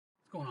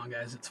What's going on,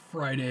 guys? It's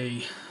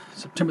Friday,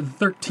 September the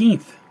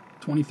 13th,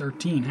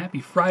 2013.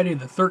 Happy Friday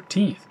the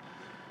 13th.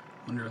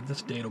 Wonder if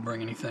this date will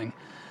bring anything.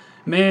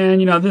 Man,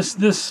 you know, this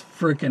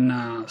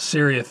freaking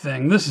Syria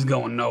thing, this is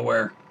going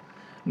nowhere.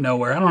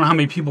 Nowhere. I don't know how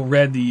many people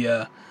read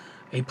the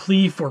A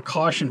Plea for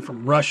Caution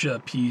from Russia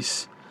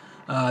piece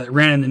that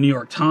ran in the New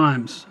York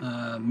Times.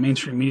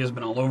 Mainstream media has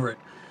been all over it.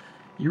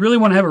 You really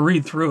want to have a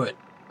read through it.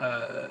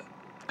 I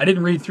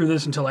didn't read through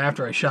this until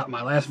after I shot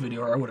my last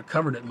video, or I would have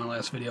covered it in my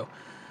last video.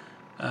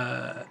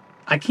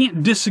 I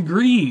can't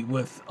disagree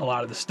with a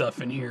lot of the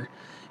stuff in here.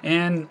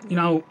 And, you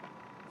know,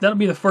 that'll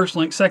be the first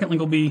link. Second link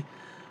will be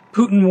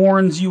Putin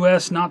warns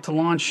U.S. not to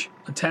launch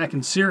attack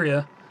in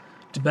Syria,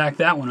 to back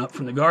that one up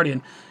from The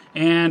Guardian.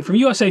 And from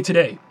USA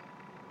Today,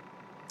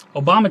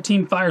 Obama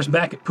team fires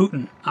back at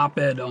Putin,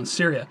 op-ed on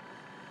Syria.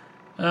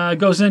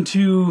 Goes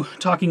into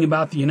talking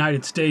about the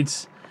United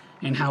States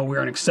and how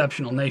we're an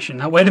exceptional nation.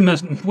 Now, wait a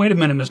minute,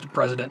 Mr.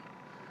 President.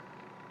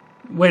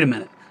 Wait a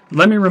minute.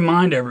 Let me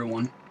remind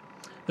everyone,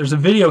 there's a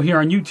video here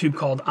on YouTube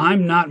called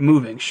I'm Not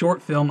Moving,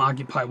 short film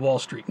Occupy Wall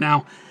Street.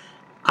 Now,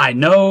 I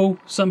know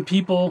some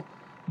people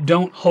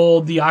don't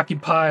hold the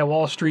Occupy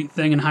Wall Street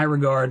thing in high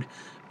regard,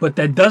 but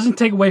that doesn't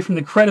take away from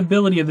the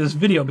credibility of this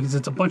video, because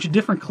it's a bunch of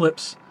different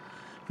clips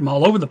from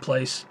all over the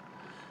place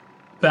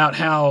about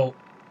how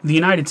the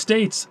United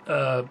States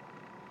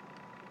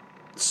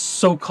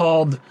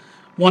so-called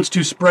wants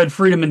to spread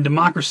freedom and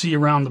democracy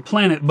around the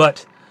planet,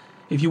 but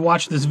if you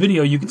watch this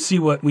video, you can see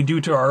what we do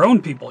to our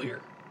own people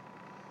here.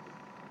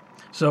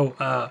 So,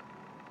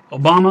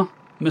 Obama,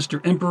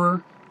 Mr.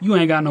 Emperor, you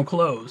ain't got no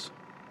clothes.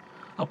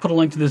 I'll put a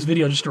link to this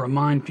video just to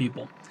remind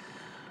people.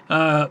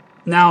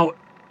 Now,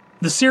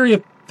 the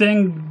Syria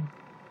thing,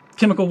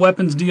 chemical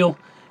weapons deal,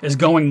 is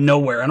going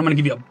nowhere, and I'm going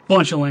to give you a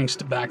bunch of links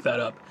to back that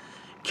up.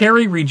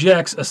 Kerry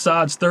rejects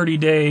Assad's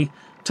 30-day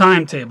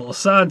timetable.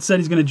 Assad said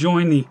he's going to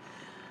join the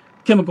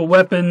chemical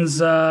weapons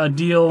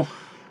deal,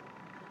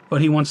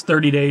 but he wants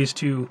 30 days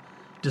to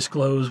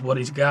disclose what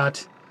he's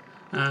got.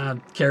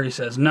 Kerry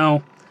says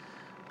no.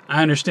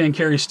 I understand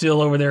Kerry's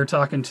still over there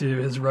talking to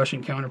his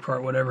Russian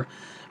counterpart, whatever.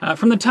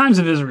 From the Times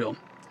of Israel,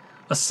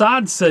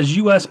 Assad says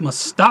U.S.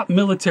 must stop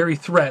military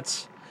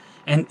threats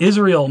and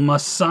Israel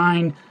must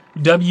sign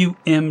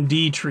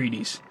WMD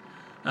treaties.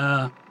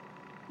 No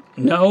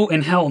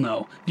and hell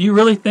no. Do you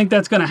really think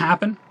that's going to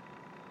happen?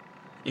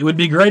 It would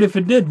be great if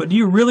it did, but do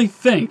you really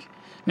think?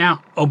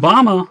 Now,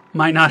 Obama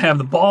might not have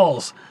the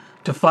balls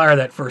to fire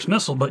that first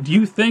missile, but do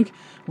you think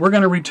we're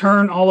going to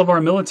return all of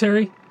our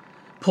military?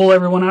 Pull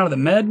everyone out of the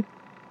Med?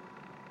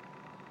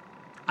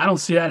 I don't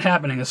see that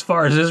happening. As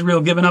far as Israel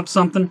giving up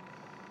something,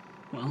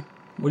 well,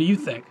 what do you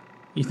think?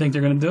 You think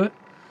they're going to do it?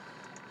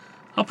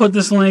 I'll put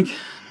this link.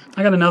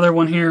 I got another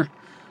one here.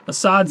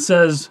 Assad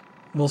says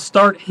we'll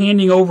start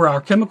handing over our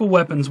chemical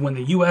weapons when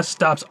the U.S.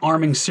 stops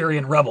arming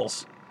Syrian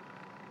rebels.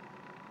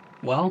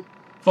 Well,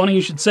 funny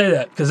you should say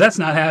that, because that's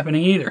not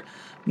happening either.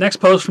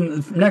 Next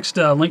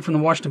link from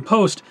the Washington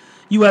Post: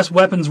 U.S.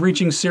 weapons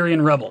reaching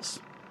Syrian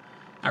rebels.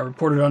 I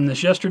reported on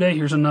this yesterday.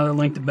 Here's another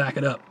link to back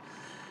it up.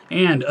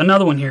 And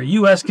another one here: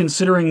 U.S.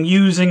 considering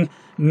using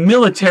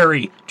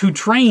military to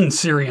train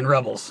Syrian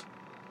rebels.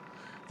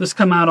 This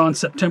come out on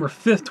September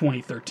 5th,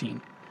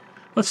 2013.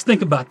 Let's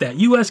think about that.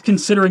 U.S.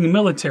 considering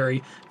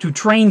military to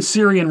train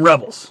Syrian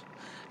rebels.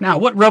 Now,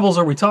 what rebels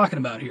are we talking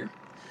about here?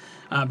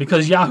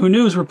 Because Yahoo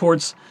News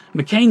reports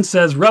McCain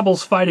says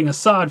rebels fighting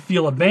Assad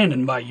feel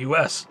abandoned by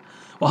U.S.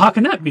 Well, how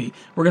can that be?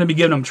 We're going to be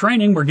giving them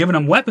training. We're giving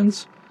them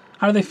weapons.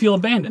 How do they feel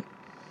abandoned?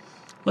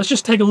 Let's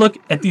just take a look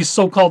at these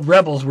so-called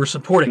rebels we're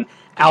supporting.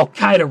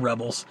 Al-Qaeda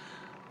rebels.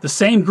 The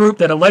same group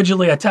that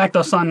allegedly attacked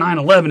us on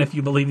 9/11, if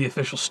you believe the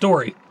official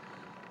story.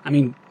 I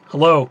mean,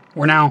 hello,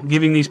 we're now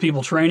giving these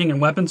people training and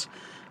weapons.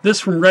 This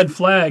from Red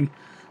Flag.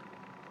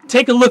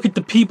 Take a look at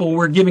the people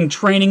we're giving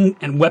training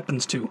and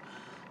weapons to.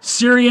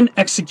 Syrian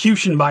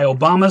execution by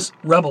Obama's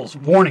rebels.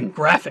 Warning,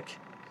 graphic.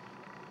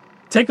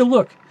 Take a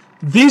look.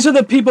 These are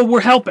the people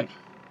we're helping.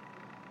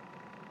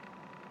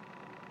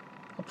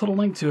 I'll put a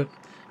link to it.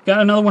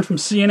 Got another one from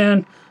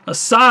CNN.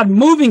 Assad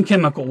moving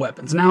chemical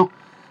weapons. Now,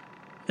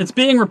 it's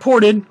being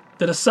reported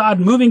that Assad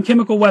moving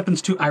chemical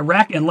weapons to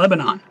Iraq and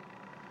Lebanon.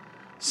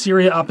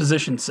 Syria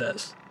opposition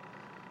says.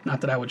 Not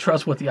that I would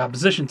trust what the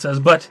opposition says,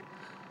 but,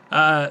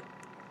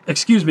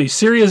 excuse me,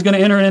 Syria is going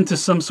to enter into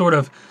some sort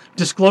of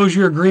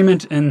disclosure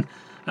agreement, and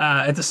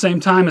at the same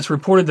time it's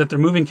reported that they're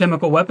moving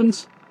chemical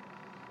weapons.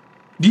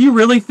 Do you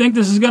really think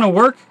this is going to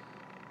work?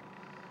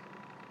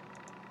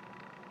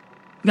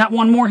 Got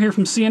one more here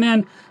from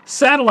CNN.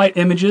 Satellite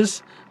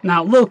images.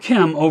 Now, Lil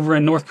Kim over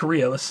in North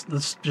Korea, let's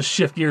just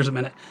shift gears a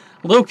minute.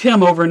 Lil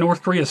Kim over in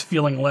North Korea is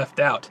feeling left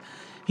out.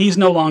 He's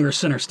no longer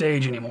center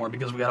stage anymore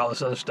because we got all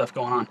this other stuff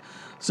going on.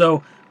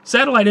 So,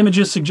 satellite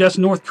images suggest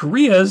North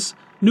Korea's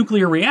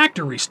nuclear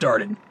reactor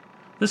restarted.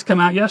 This came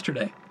out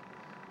yesterday.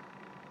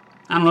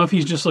 I don't know if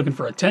he's just looking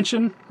for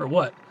attention or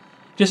what.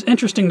 Just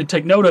interesting to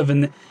take note of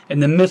in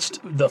the midst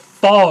of the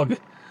fog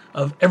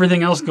of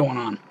everything else going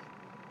on.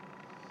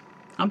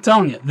 I'm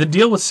telling you, the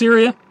deal with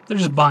Syria They're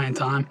just buying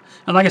time.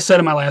 And like I said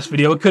in my last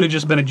video, it could have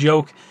just been a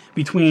joke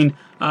between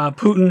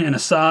Putin and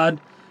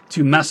Assad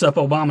to mess up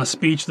Obama's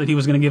speech that he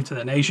was going to give to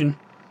the nation.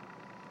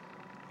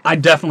 I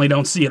definitely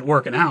don't see it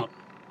working out.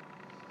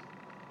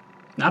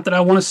 Not that I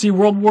want to see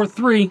World War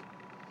III.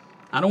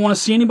 I don't want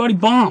to see anybody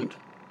bombed.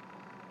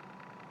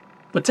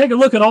 But take a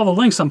look at all the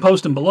links I'm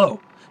posting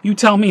below. You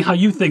tell me how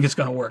you think it's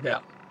going to work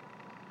out.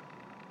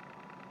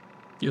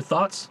 Your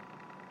thoughts?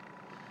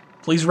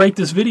 Please rate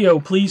this video.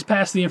 Please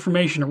pass the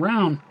information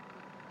around.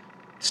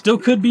 Still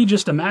could be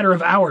just a matter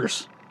of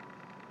hours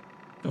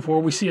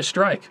before we see a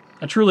strike.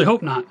 I truly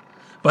hope not.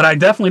 But I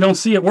definitely don't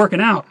see it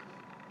working out.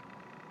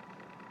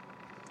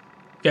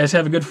 Guys,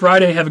 have a good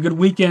Friday. Have a good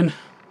weekend.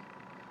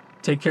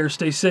 Take care.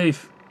 Stay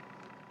safe.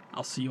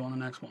 I'll see you on the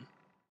next one.